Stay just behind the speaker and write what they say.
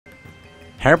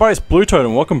Hey everybody, it's BlueToad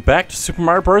and welcome back to Super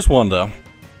Mario Bros. Wonder.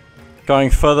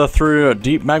 Going further through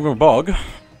Deep Magma Bog,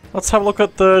 let's have a look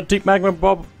at the Deep Magma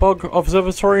Bog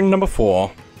Observatory number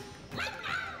 4.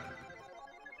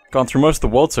 Gone through most of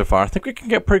the world so far. I think we can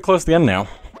get pretty close to the end now.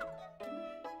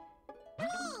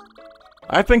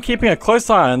 I've been keeping a close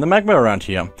eye on the magma around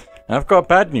here, and I've got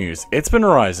bad news. It's been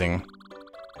rising.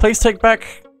 Please take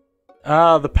back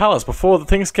the palace before the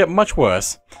things get much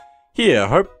worse. Here,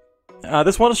 hope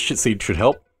this Wonder Seed should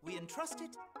help. We entrust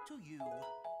it to you.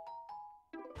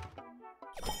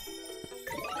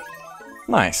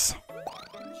 Nice.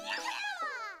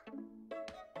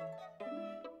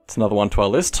 It's another one to our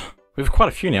list. We have quite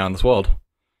a few now in this world.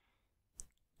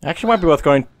 Actually, might be worth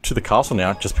going to the castle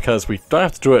now, just because we don't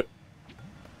have to do it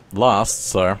last,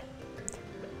 so...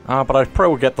 but I probably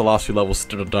will get the last few levels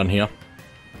done here.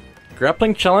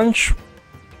 Grappling challenge.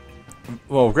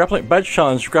 Well, grappling badge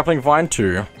challenge, grappling vine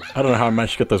 2. I don't know how I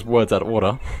managed to get those words out of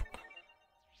order.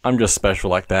 I'm just special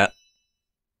like that.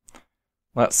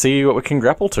 Let's see what we can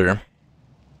grapple to.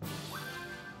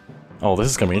 Oh, this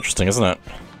is gonna be interesting, isn't it?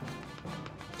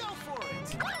 Go for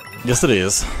it. Yes, it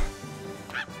is.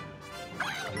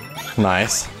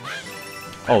 Nice.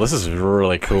 Oh, this is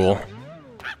really cool.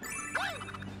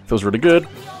 Feels really good.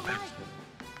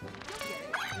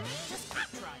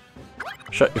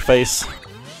 Shut your face.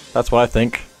 That's what I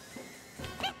think.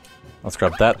 Let's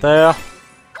grab that there.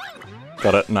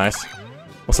 Got it, nice.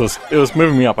 Also, it was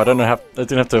moving me up. I don't know how. I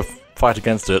didn't have to fight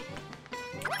against it.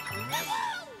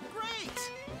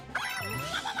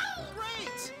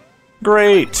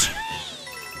 Great!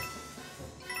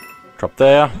 Drop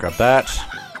there, grab that.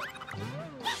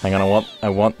 Hang on, I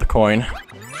want the coin.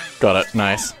 Got it,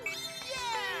 nice.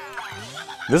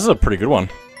 This is a pretty good one.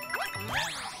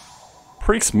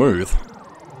 Pretty smooth.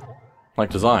 Like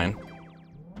design.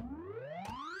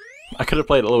 I could have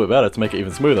played it a little bit better to make it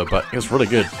even smoother, but it was really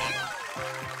good.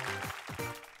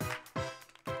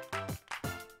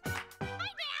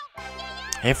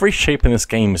 Every shape in this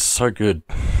game is so good.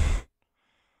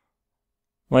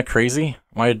 Am I crazy?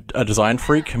 Am I a design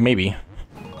freak? Maybe.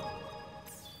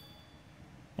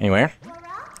 Anyway.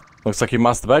 Looks like you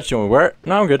mastered the badge. Do you want me to wear it?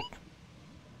 No, I'm good.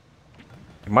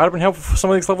 It might have been helpful for some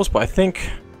of these levels, but I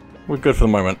think we're good for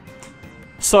the moment.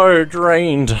 So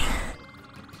drained.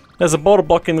 There's a boulder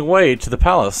blocking the way to the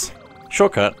palace.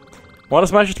 Shortcut. Want to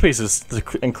smash it to pieces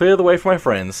and clear the way for my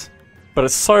friends. But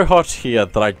it's so hot here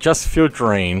that I just feel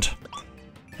drained.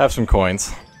 Have some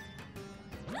coins.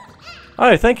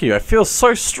 Oh, thank you. I feel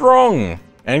so strong.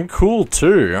 And cool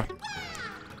too.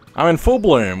 I'm in full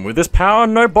bloom. With this power,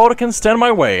 no boulder can stand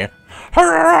my way.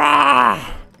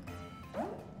 Hurrah!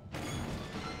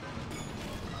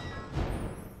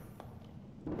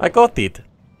 I got it.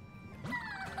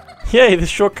 Yay, this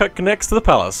shortcut connects to the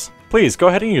palace. Please, go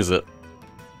ahead and use it.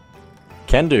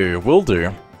 Can do, will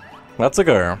do. Let's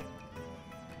go.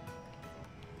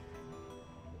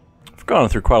 I've gone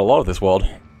through quite a lot of this world.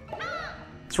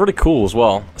 It's really cool as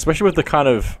well, especially with the kind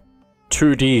of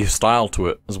 2D style to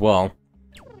it as well.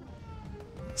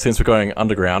 Since we're going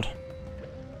underground.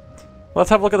 Let's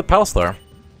have a look at the palace though.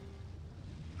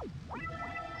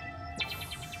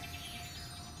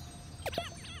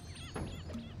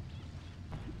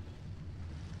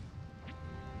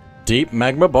 Deep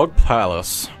Magma Bog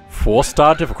Palace.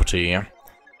 4-star difficulty.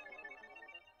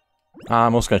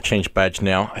 I'm also going to change badge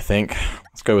now, I think.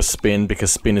 Let's go with spin,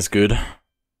 because spin is good.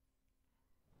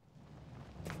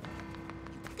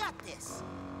 Got this.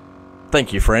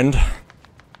 Thank you, friend.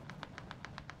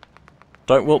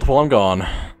 Don't wilt while I'm gone.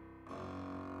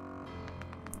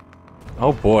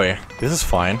 Oh boy, this is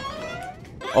fine.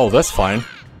 Oh, that's fine.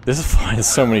 This is fine, there's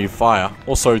so many fire.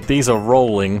 Also, these are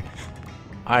rolling.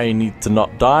 I need to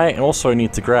not die, and also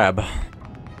need to grab.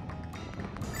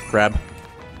 Grab.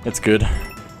 It's good.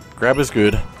 Grab is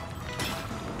good.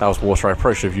 That was water, I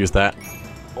probably should have used that.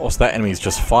 Also, that enemy is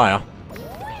just fire.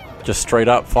 Just straight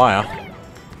up fire.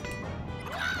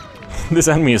 This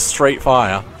enemy is straight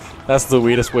fire. That's the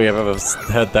weirdest way I've ever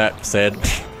heard that said.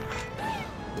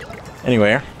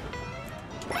 Anyway.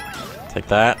 Take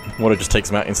that. Water just takes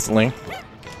him out instantly.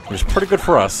 Which is pretty good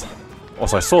for us.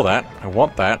 Also, I saw that. I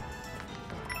want that.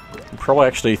 I'll probably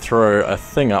actually throw a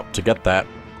thing up to get that.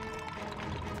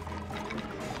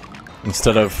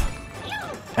 Instead of...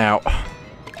 Ow.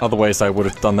 Other ways I would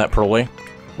have done that probably.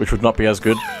 Which would not be as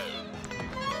good.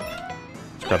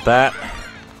 Let's grab that.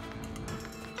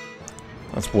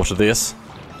 Let's water this.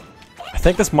 I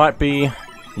think this might be...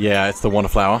 Yeah, it's the Wonder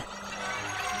Flower.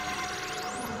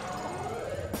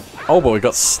 Oh, but we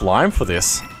got slime for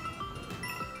this.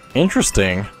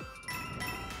 Interesting.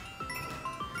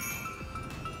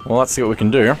 Well, let's see what we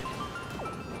can do.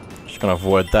 gonna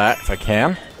avoid that if I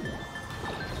can.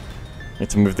 Need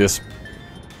to move this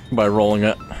by rolling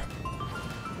it.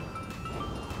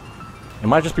 It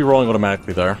might just be rolling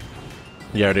automatically though.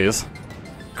 Yeah, it is.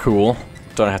 Cool.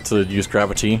 Don't have to use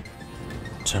gravity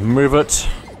to move it.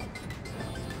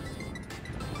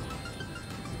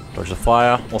 Dodge the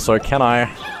fire. Also, can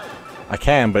I? I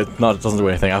can, but it doesn't do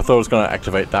anything. I thought it was going to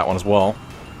activate that one as well.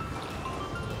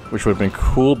 Which would have been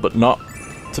cool, but not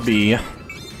to be.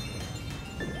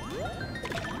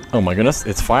 Oh my goodness,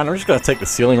 it's fine. I'm just going to take the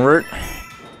ceiling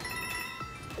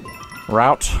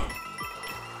route.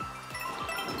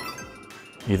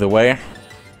 Either way.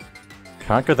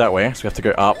 Can't go that way, so we have to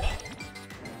go up.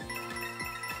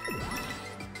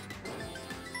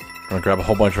 Gonna grab a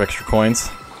whole bunch of extra coins.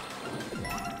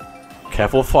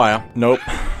 Careful of fire. Nope.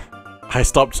 I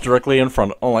stopped directly in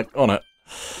front, on it.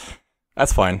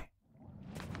 That's fine.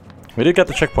 We did get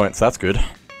the checkpoint, so that's good.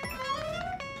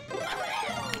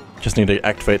 Just need to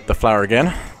activate the flower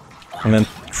again. And then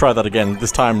try that again.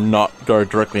 This time not go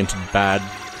directly into bad.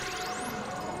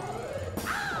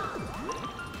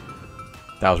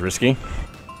 That was risky.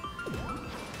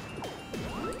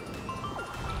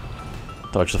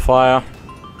 Dodge the fire.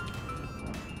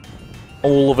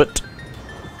 All of it.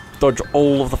 Dodge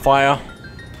all of the fire.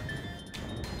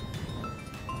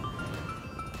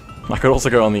 I could also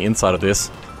go on the inside of this.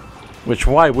 Which,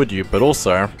 why would you? But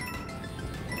also...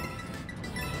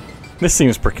 this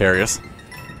seems precarious.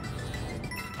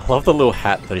 I love the little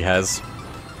hat that he has.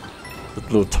 The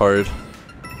little toad.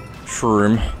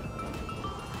 Shroom.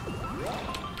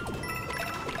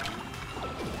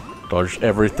 Dodge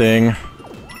everything.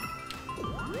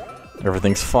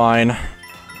 Everything's fine.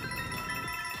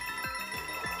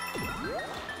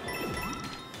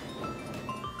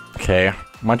 Okay,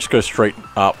 might just go straight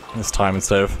up this time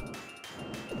instead of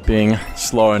being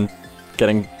slow and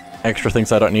getting extra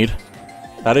things I don't need.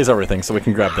 That is everything, so we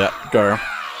can grab that. Go.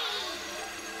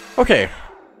 Okay.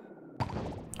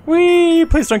 Whee!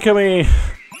 Please don't kill me!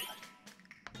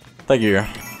 Thank you.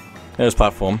 There's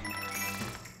platform.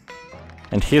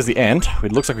 And here's the end.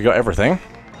 It looks like we got everything.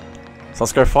 So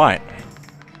let's go fight.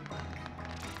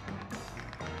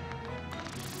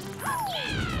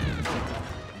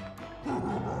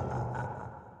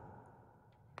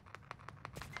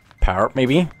 Power up,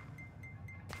 maybe?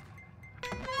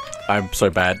 I'm so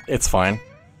bad. It's fine.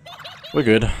 We're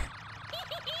good.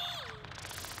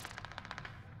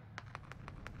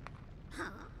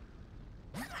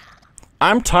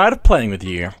 I'm tired of playing with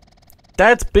you.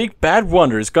 Dad's Big Bad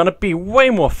Wonder is gonna be way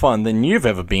more fun than you've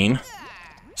ever been.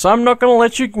 So I'm not gonna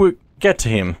let you get to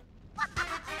him.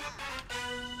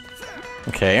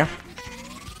 Okay.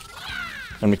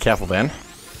 Gonna be careful then.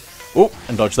 Oh,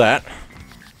 and dodge that.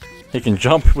 He can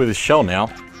jump with his shell now.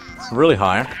 Really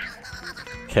high.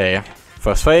 Okay,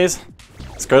 first phase.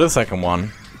 Let's go to the second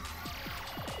one.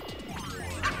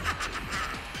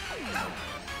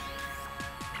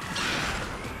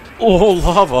 Oh,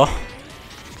 lava! I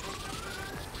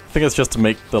think it's just to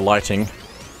make the lighting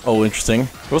all interesting.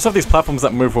 We also have these platforms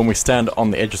that move when we stand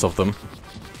on the edges of them.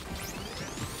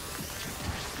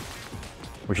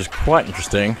 Which is quite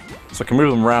interesting. So I can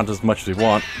move them around as much as we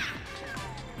want.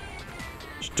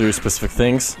 Just do specific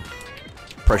things.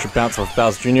 Pressure bounce off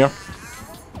Bowser Jr.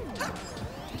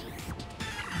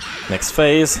 Next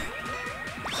phase.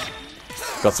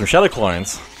 Got some shadow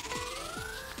clones.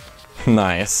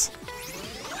 Nice.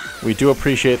 We do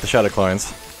appreciate the shadow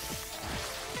clones.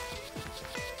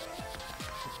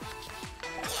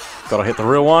 Gotta hit the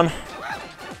real one.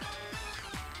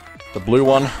 The blue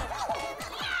one.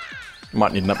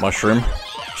 Might need that mushroom,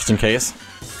 just in case.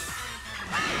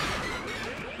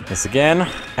 This again,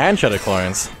 and shadow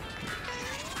clones.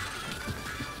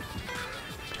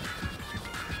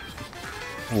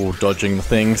 Ooh, dodging the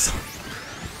things.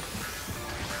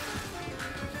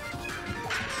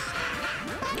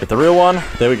 Hit the real one.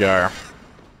 There we go.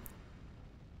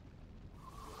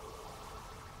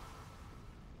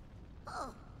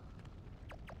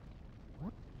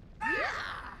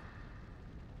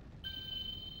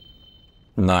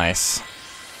 Nice.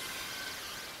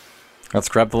 Let's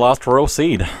grab the last royal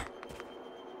seed.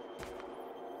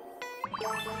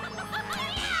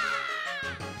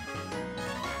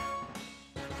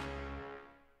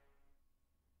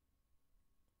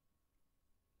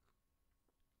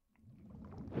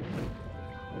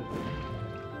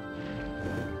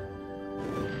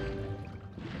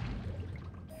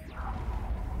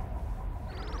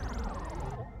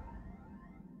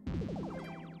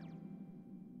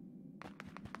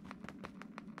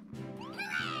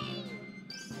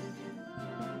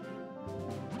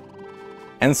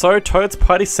 And so Toad's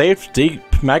party saved Deep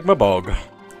Magma Bog.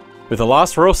 With the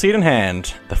last royal seed in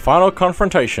hand, the final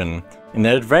confrontation in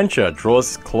their adventure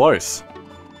draws close.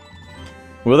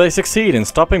 Will they succeed in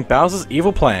stopping Bowser's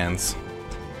evil plans?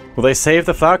 Will they save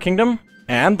the Flower Kingdom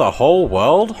and the whole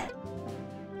world?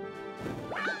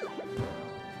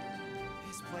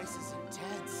 This place is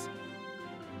intense.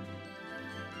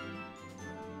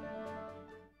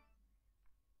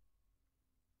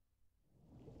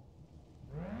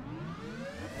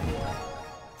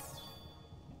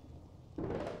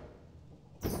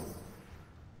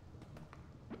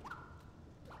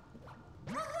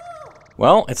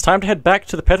 Well, it's time to head back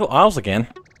to the Petal Isles again.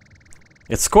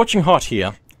 It's scorching hot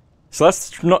here, so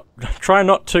let's try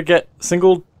not to get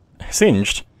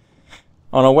singed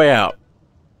on our way out.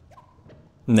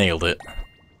 Nailed it.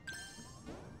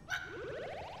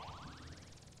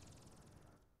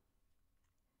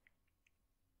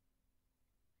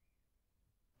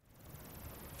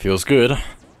 Feels good.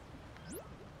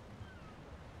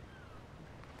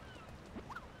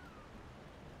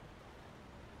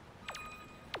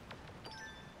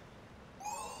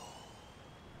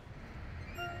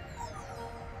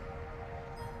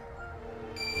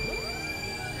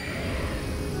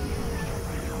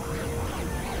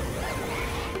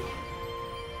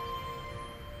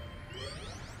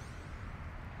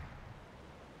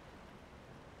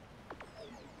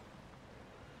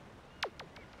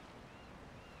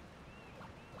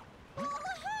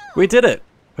 We did it!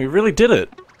 We really did it!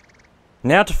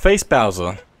 Now to face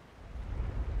Bowser.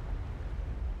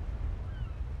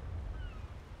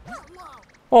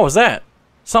 What was that?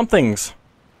 Something's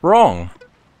wrong.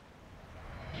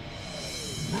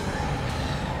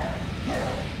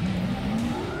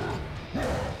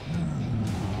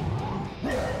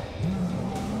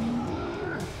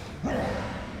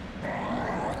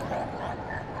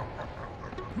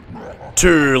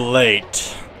 Too late.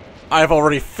 I've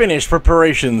already finished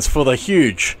preparations for the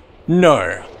huge,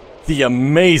 no, the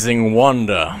amazing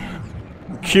wonder.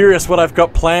 Curious what I've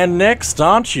got planned next,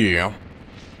 aren't you?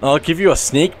 I'll give you a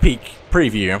sneak peek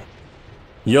preview.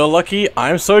 You're lucky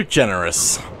I'm so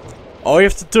generous. All you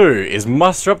have to do is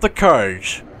muster up the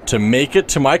courage to make it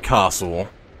to my castle.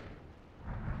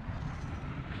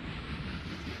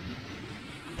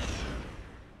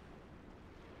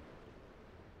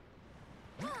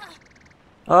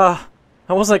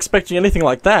 I wasn't expecting anything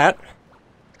like that.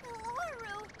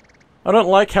 I don't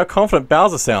like how confident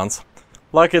Bowser sounds.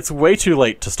 Like it's way too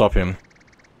late to stop him.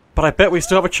 But I bet we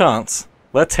still have a chance.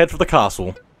 Let's head for the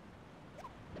castle.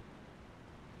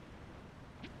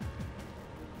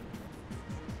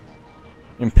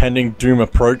 Impending doom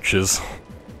approaches.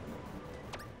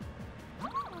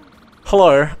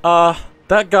 Hello,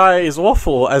 that guy is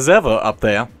awful as ever up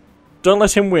there. Don't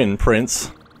let him win,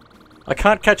 Prince. I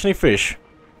can't catch any fish,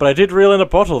 but I did reel in a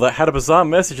bottle that had a bizarre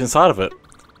message inside of it.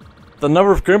 The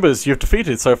number of Goombas you've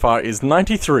defeated so far is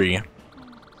 93.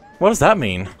 What does that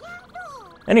mean?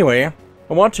 Anyway,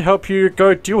 I want to help you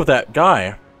go deal with that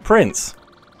guy, Prince.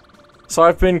 So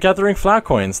I've been gathering flower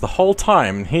coins the whole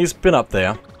time, and he's been up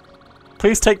there.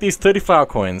 Please take these 30 flower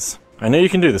coins. I know you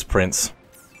can do this, Prince.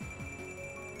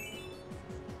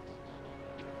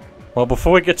 Well,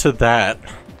 before we get to that,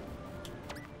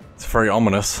 it's very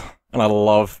ominous, and I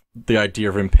love the idea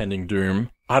of impending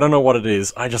doom. I don't know what it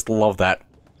is, I just love that.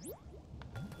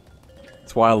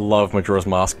 That's why I love Majora's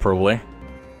Mask, probably.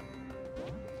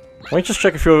 Let me just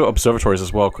check a few observatories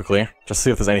as well, quickly, just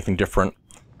see if there's anything different.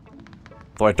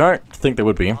 Though I don't think there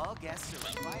would be.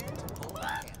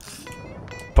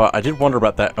 But I did wonder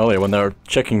about that earlier when they were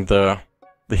checking the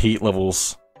heat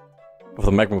levels of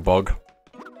the Magma Bog.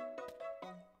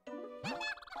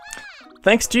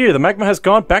 Thanks to you, the magma has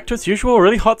gone back to its usual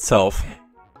really hot self.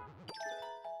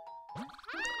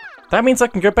 That means I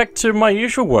can go back to my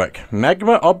usual work,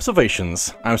 magma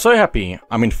observations. I'm so happy,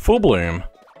 I'm in full bloom.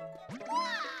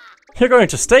 You're going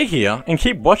to stay here and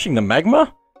keep watching the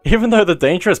magma, even though the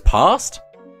danger has passed?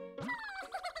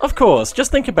 Of course,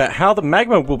 just think about how the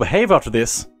magma will behave after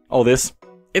this. All this.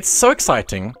 It's so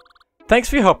exciting. Thanks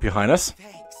for your help, Your Highness.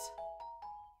 Thanks.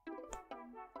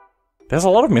 There's a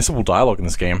lot of missable dialogue in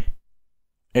this game.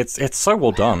 It's so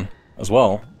well done, as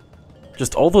well.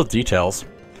 Just all the details.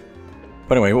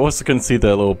 But anyway, we also can see the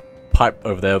little pipe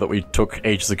over there that we took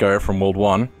ages ago from World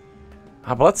 1.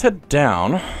 But let's head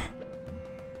down.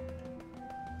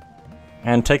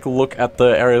 And take a look at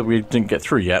the area we didn't get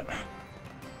through yet.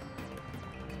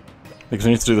 Because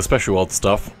we need to do the special world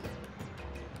stuff.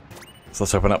 So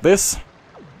let's open up this.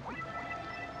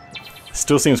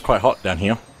 Still seems quite hot down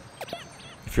here,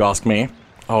 if you ask me.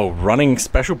 Oh, running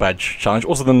special badge challenge.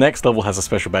 Also, the next level has a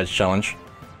special badge challenge.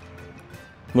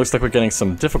 Looks like we're getting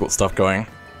some difficult stuff going.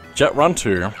 Jet Run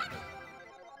 2.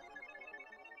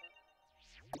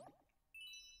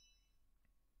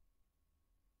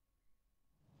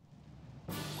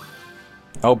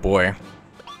 Oh boy.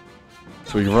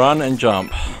 So we run and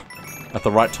jump at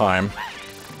the right time.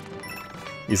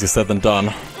 Easier said than done.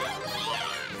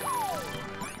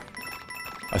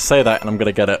 I say that and I'm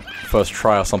gonna get it first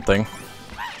try or something.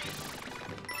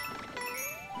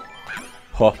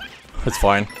 Oh, it's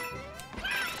fine.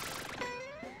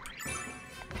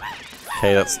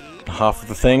 Okay, that's half of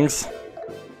the things.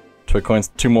 2 coins,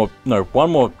 2 more, no, 1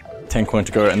 more 10 coin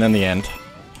to go and then the end.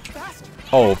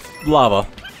 Oh, lava.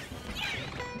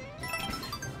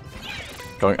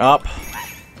 Going up.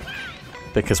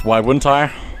 Because why wouldn't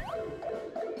I?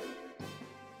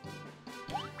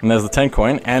 And there's the 10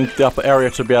 coin, and the upper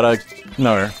area to be able to...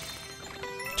 No.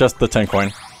 Just the 10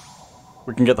 coin.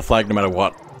 We can get the flag no matter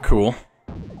what. Cool.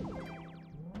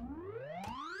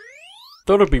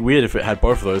 Thought it'd be weird if it had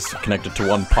both of those connected to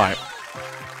one pipe.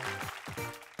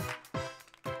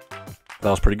 That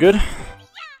was pretty good.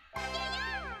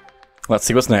 Let's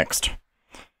see what's next.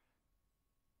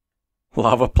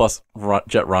 Lava plus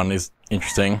jet run is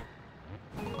interesting.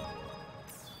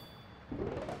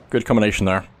 Good combination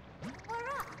there.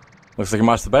 Looks like a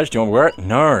master badge. Do you want to wear it?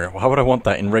 No. Why would I want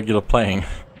that in regular playing?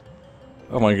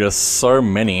 Oh my goodness, so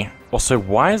many. Also,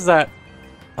 why is that...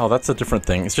 Oh, that's a different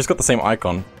thing. It's just got the same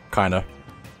icon, kinda.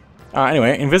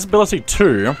 Anyway, invisibility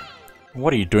 2.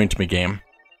 What are you doing to me, game?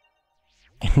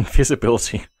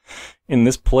 Invisibility. In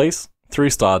this place?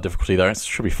 3-star difficulty though, it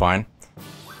should be fine.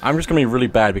 I'm just gonna be really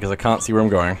bad because I can't see where I'm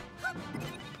going.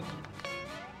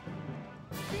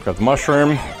 Grab the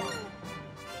mushroom.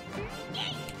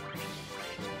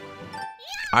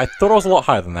 I thought I was a lot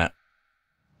higher than that.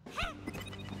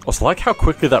 Also, like how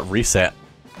quickly that reset.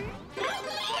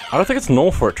 I don't think it's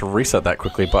normal for it to reset that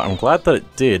quickly, but I'm glad that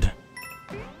it did.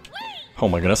 Oh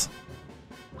my goodness.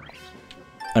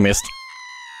 I missed.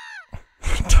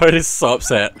 Toad is so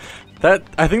upset.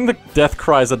 I think the death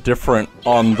cries are different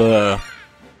on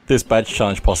this badge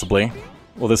challenge, possibly.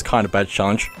 Or this kind of badge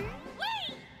challenge.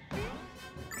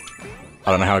 I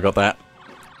don't know how I got that.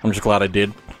 I'm just glad I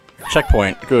did.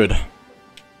 Checkpoint, good.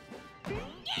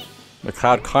 The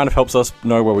cloud kind of helps us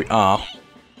know where we are,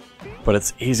 but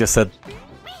it's easier said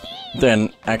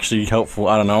than actually helpful,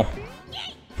 I don't know.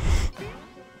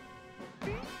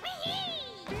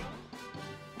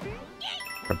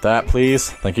 Grab that, please.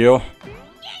 Thank you.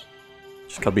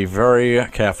 Just gotta be very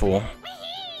careful.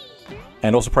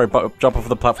 And also probably jump off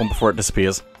the platform before it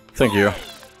disappears. Thank you.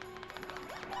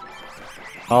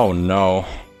 Oh no.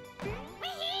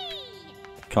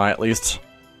 Can I at least...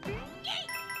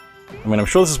 I mean, I'm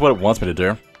sure this is what it wants me to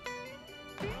do.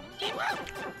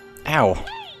 Ow!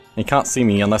 You can't see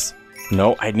me unless...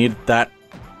 No, I need that.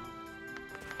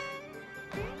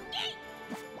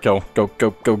 Go, go, go,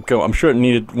 go, go. I'm sure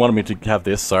it wanted me to have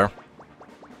this, so...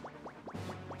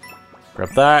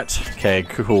 Grab that. Okay,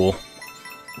 cool.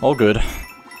 All good.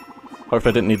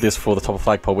 Hopefully I didn't need this for the top of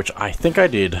flagpole, which I think I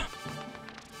did.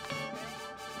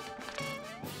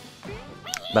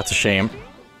 That's a shame.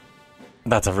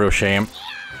 That's a real shame.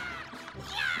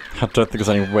 I don't think there's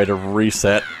any way to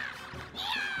reset.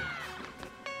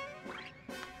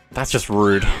 That's just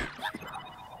rude. I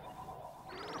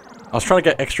was trying to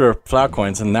get extra flower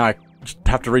coins and now I just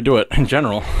have to redo it in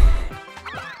general.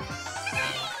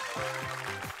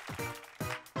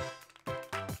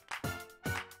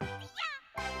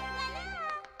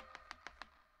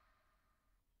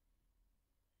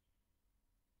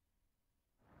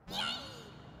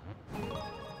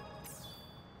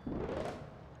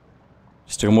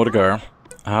 Still more to go.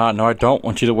 No, I don't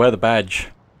want you to wear the badge.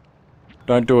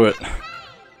 Don't do it.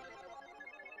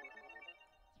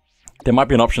 There might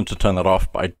be an option to turn that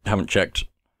off, but I haven't checked.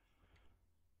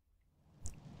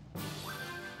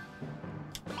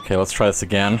 Okay, let's try this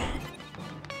again.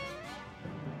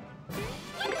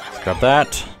 Let's grab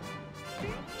that.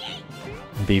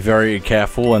 Be very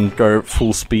careful and go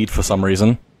full speed for some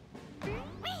reason.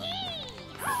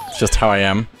 It's just how I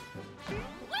am.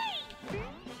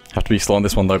 Have to be slow on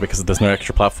this one though because there's no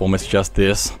extra platform, it's just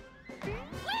this.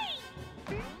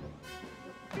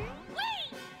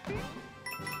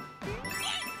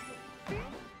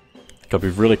 Gotta be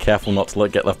really careful not to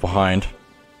get left behind.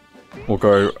 We'll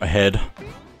go ahead.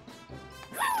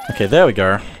 Okay, there we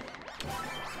go.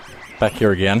 Back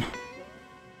here again.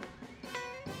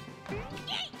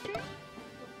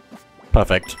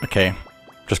 Perfect, okay.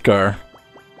 Just go.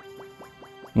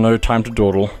 No time to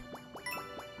dawdle.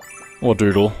 Or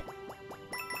doodle.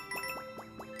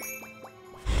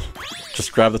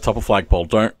 Just grab the top of flagpole.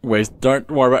 Don't worry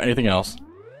about anything else.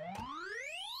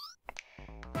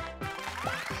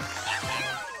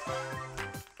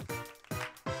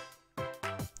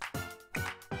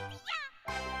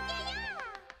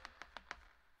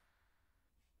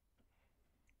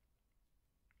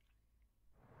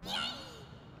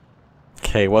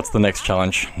 Okay, what's the next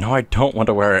challenge? No, I don't want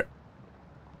to wear it.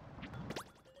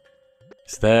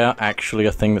 Is there actually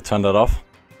a thing that turned that off?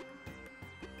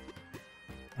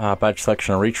 Badge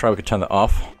selection and retry, we could turn that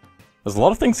off. There's a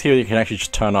lot of things here you can actually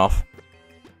just turn off.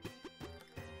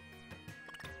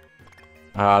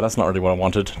 That's not really what I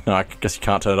wanted. No, I guess you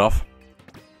can't turn it off.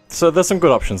 So there's some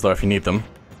good options though if you need them.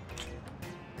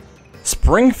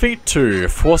 Spring Feet 2,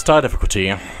 4-star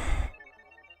difficulty.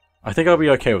 I think I'll be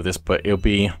okay with this, but it'll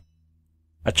be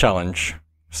a challenge,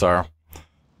 so...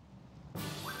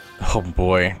 Oh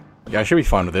boy. Yeah, I should be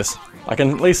fine with this. I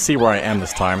can at least see where I am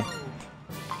this time.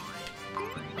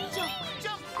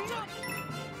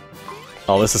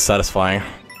 Oh, this is satisfying.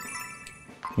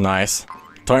 Nice.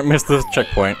 Don't miss the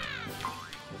checkpoint.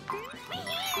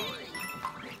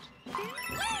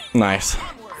 Nice.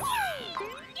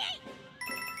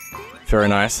 Very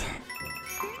nice.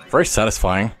 Very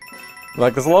satisfying.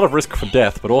 Like, there's a lot of risk for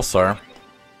death, but also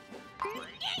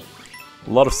a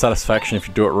lot of satisfaction if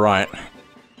you do it right.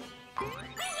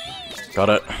 Got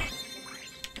it.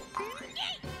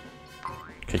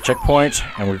 Okay, checkpoint,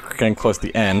 and we're getting close to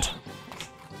the end.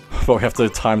 But we have to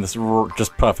time this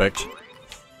just perfect.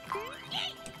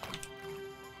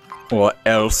 Or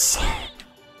else.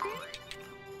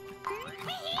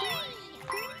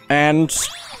 And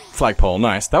flagpole,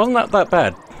 nice. That wasn't that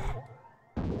bad.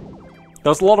 There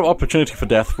was a lot of opportunity for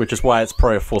death, which is why it's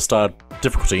probably a 4-star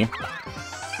difficulty.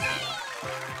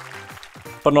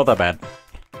 But not that bad.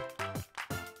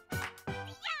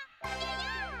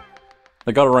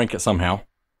 They gotta rank it somehow.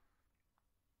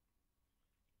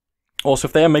 Also,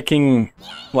 if they're making,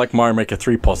 like Mario Maker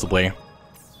 3 possibly,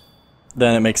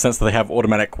 then it makes sense that they have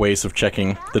automatic ways of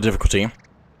checking the difficulty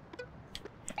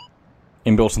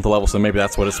inbuilt into the level, so maybe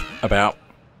that's what it's about.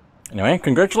 Anyway,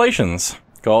 congratulations!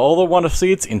 Got all the Wonder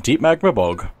Seeds in Deep Magma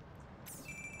Bog.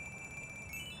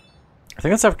 I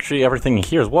think that's actually everything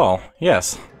here as well.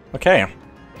 Yes. Okay.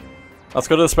 Let's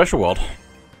go to the special world.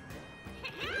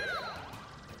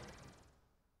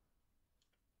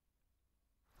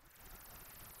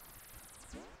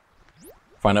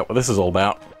 Find out what this is all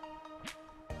about.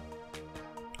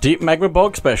 Deep Magma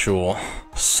Bog Special.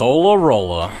 Solar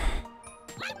Roller.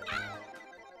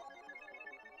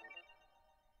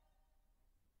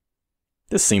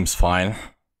 This seems fine.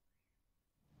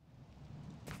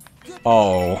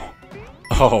 Oh.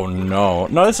 Oh no.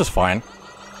 No, this is fine.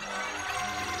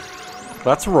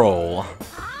 Let's roll.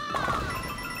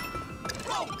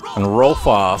 And roll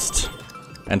fast.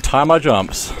 And time our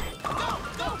jumps.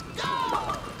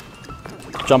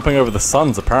 Jumping over the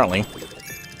suns, apparently.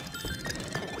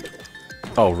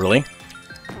 Oh, really?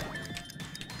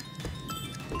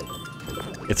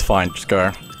 It's fine, just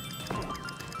go.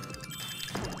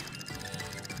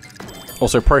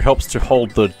 Also, it probably helps to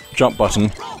hold the jump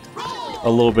button a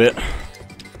little bit.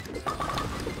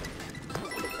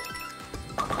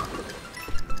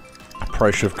 I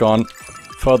probably should have gone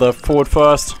further forward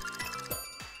first.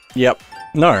 Yep.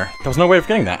 No, there was no way of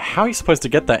getting that. How are you supposed to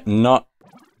get that and not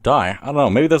die? I don't know,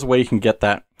 maybe there's a way you can get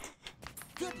that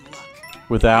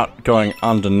without going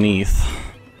underneath.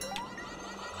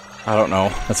 I don't know,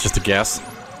 that's just a guess.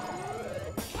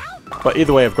 But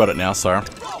either way, I've got it now, so...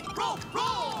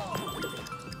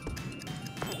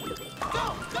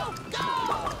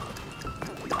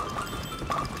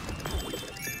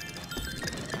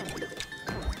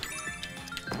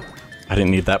 I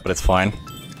didn't need that, but it's fine.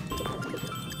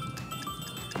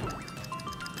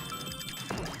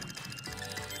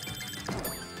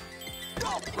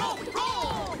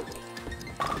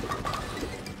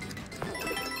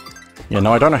 Yeah,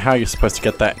 no, I don't know how you're supposed to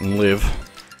get that and live.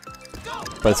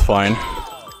 But it's fine.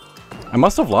 I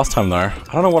must have last time, though.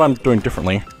 I don't know what I'm doing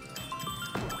differently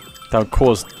that would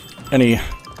cause any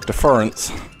deference.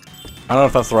 I don't know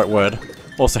if that's the right word.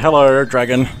 Also, hello,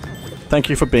 dragon. Thank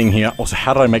you for being here. Also,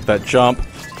 how did I make that jump?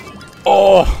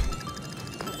 Oh!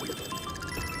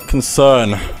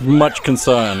 Concern. Much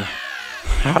concern.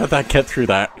 How did that get through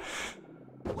that?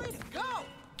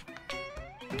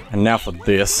 And now for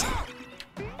this.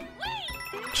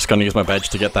 Just gonna use my badge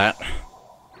to get that.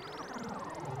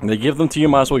 And they give them to you,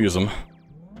 might as well use them.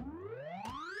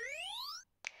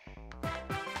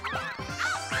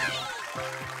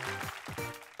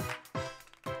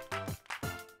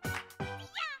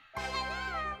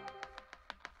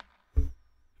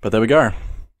 But there we go.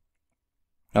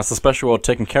 That's the special world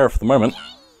taken care of for the moment.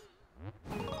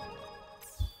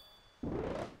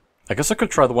 I guess I could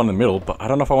try the one in the middle, but I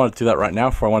don't know if I want to do that right now or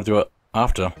if I want to do it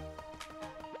after.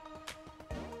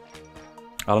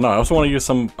 I don't know, I also want to use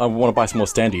some... I want to buy some more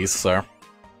standees, so...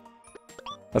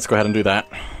 Let's go ahead and do that.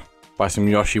 Buy some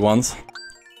Yoshi ones.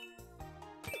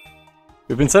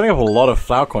 We've been saving up a lot of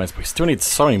flower coins, but we still need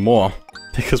so many more.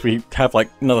 Because we have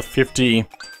like another 50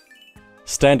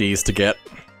 standees to get.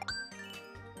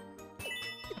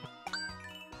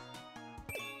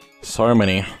 So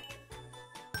many.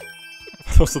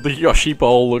 Also, the Yoshi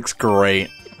bowl looks great.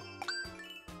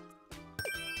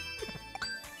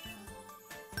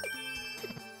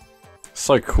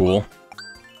 So cool.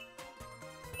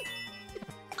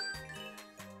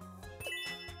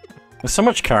 There's so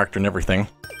much character and everything.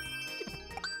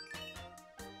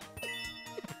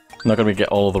 Not gonna get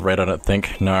all the red, I don't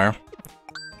think, no.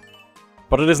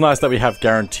 But it is nice that we have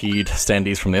guaranteed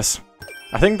standees from this.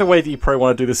 I think the way that you probably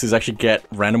want to do this is actually get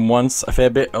random ones a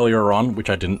fair bit earlier on, which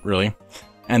I didn't really,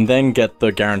 and then get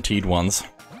the guaranteed ones.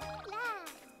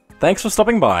 Thanks for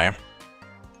stopping by.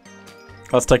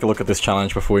 Let's take a look at this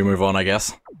challenge before we move on, I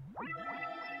guess.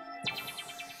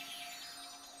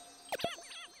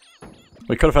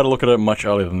 We could have had a look at it much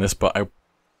earlier than this, but I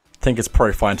think it's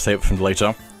probably fine to save it for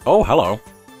later. Oh, hello.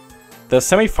 The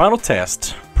semi-final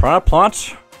test. Prior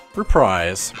plant,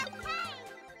 reprise.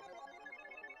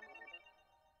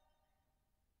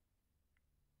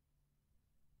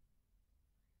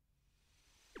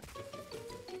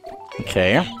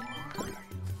 Okay.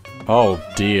 Oh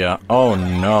dear. Oh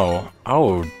no.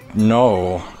 Oh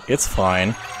no. It's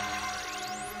fine.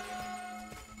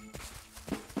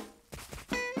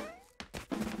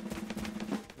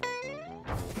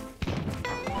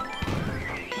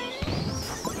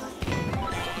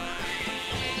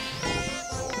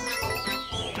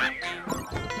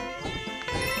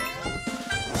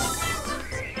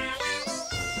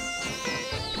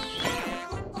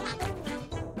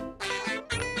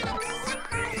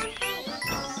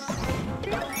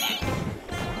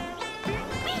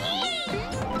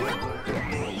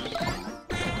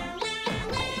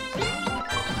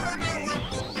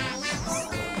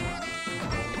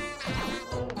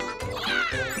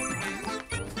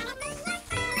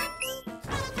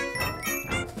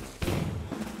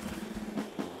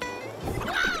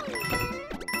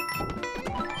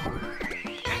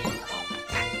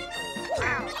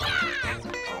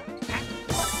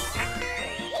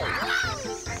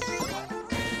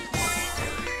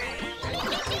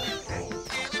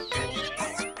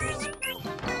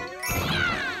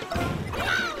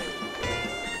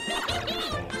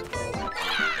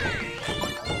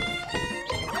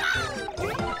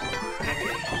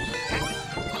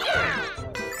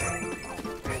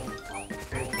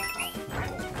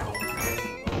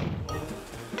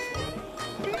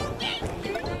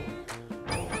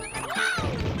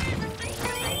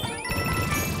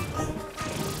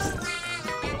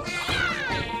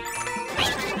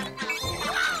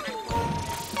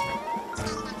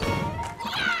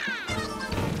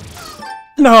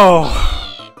 No!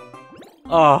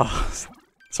 Oh,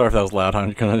 sorry if that was loud,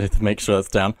 I'm gonna need to make sure that's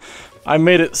down. I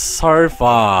made it so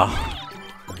far,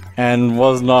 and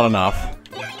was not enough.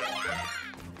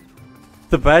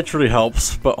 The badge really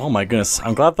helps, but oh my goodness,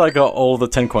 I'm glad that I got all the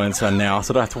 10 coins now,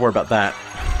 so I don't have to worry about that.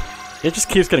 It just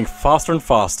keeps getting faster and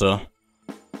faster.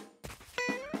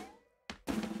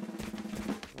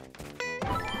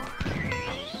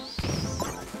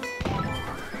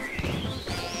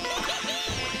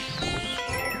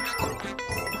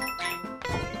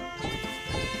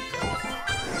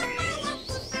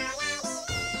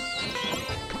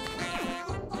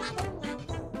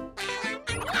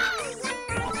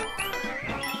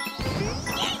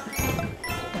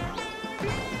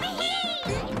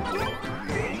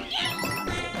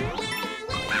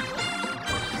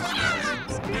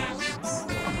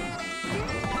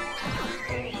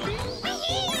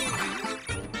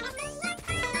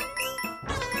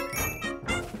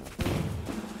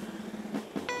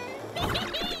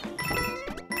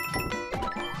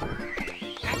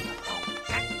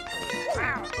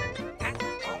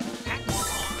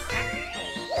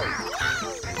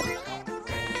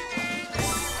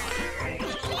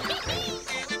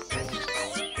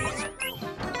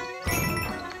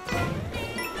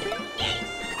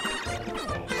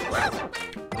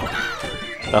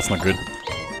 That's not good.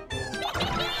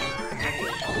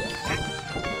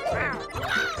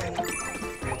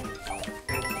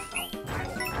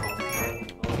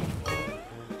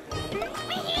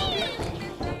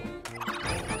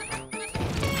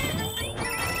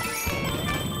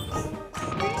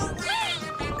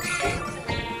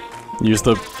 Use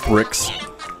the bricks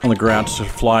on the ground to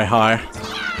fly high.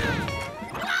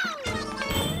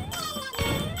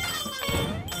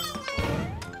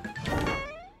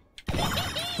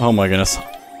 Oh my goodness.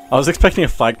 I was expecting a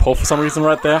flagpole for some reason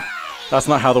right there. That's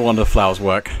not how the Wonder Flowers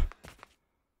work.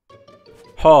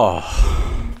 Oh.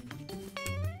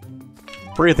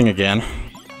 Breathing again.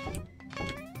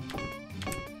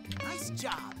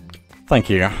 Thank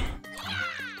you.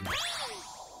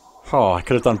 Oh, I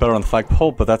could have done better on the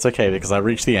flagpole, but that's okay because I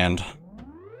reached the end.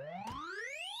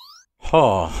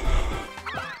 Oh.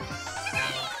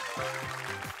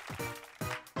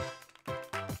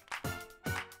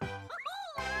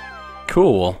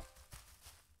 Cool.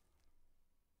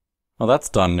 Well, that's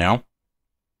done now.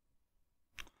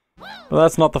 But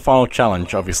that's not the final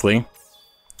challenge, obviously.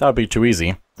 That would be too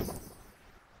easy.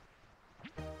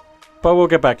 But we'll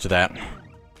get back to that.